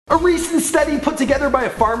recent study put together by a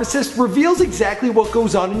pharmacist reveals exactly what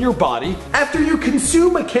goes on in your body after you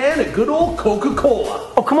consume a can of good old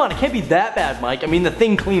Coca-Cola. Oh, come on, it can't be that bad, Mike. I mean, the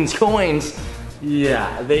thing cleans coins.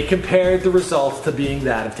 Yeah, they compared the results to being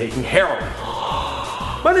that of taking heroin.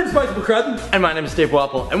 My name's Michael McCrudden. And my name is Dave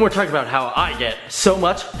Wapple, and we're talking about how I get so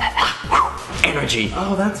much energy.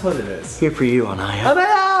 Oh, that's what it is. Here for you, Anaya.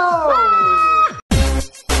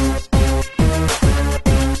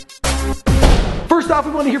 First off,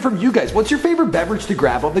 we want to hear from you guys. What's your favorite beverage to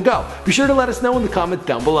grab on the go? Be sure to let us know in the comments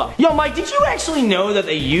down below. Yo, Mike, did you actually know that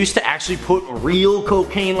they used to actually put real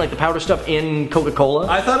cocaine, like the powder stuff, in Coca-Cola?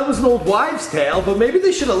 I thought it was an old wives' tale, but maybe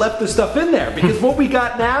they should have left the stuff in there, because what we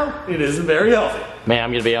got now, it isn't very healthy. Man,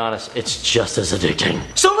 I'm gonna be honest, it's just as addicting.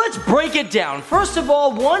 So let's break it down. First of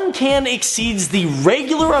all, one can exceeds the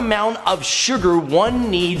regular amount of sugar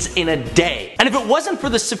one needs in a day. And if it wasn't for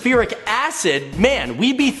the sulfuric acid, man,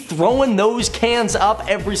 we'd be throwing those cans up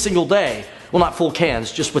every single day. Well, not full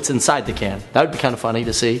cans, just what's inside the can. That would be kind of funny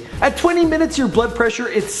to see. At 20 minutes, your blood pressure,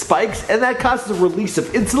 it spikes, and that causes a release of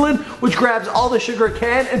insulin, which grabs all the sugar it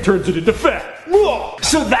can and turns it into fat.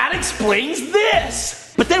 So that explains this!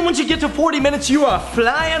 But then once you get to 40 minutes, you are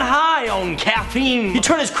flying high on caffeine. You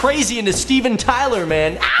turn as crazy into Steven Tyler,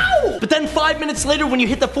 man. Ow! But then 5 minutes later, when you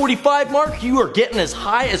hit the 45 mark, you are getting as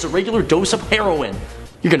high as a regular dose of heroin.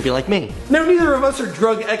 You're gonna be like me. Now, neither of us are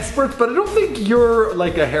drug experts, but I don't think you're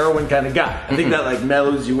like a heroin kind of guy. I think that like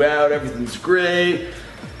mellows you out, everything's great.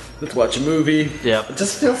 Let's watch a movie. Yep. It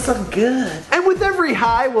just feels so good. And with every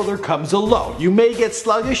high, well, there comes a low. You may get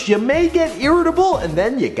sluggish, you may get irritable, and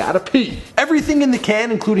then you gotta pee. Everything in the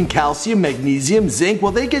can, including calcium, magnesium, zinc,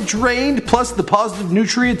 well, they get drained, plus the positive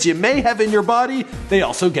nutrients you may have in your body, they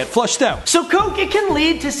also get flushed out. So Coke, it can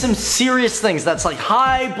lead to some serious things. That's like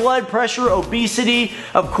high blood pressure, obesity,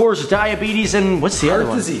 of course, diabetes, and what's the other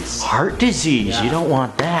one? Heart disease. Heart disease. Yeah. You don't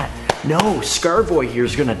want that. No, Scarboy here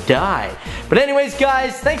is gonna die. But anyways,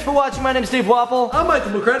 guys, thanks for watching. My name is Dave Wapple. I'm Michael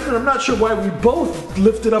McCrudden, and I'm not sure why we both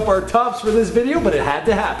lifted up our tops for this video, but it had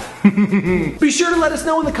to happen. Be sure to let us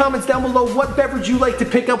know in the comments down below what beverage you like to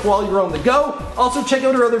pick up while you're on the go. Also, check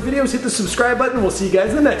out our other videos, hit the subscribe button, and we'll see you guys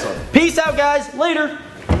in the next one. Peace out, guys. Later.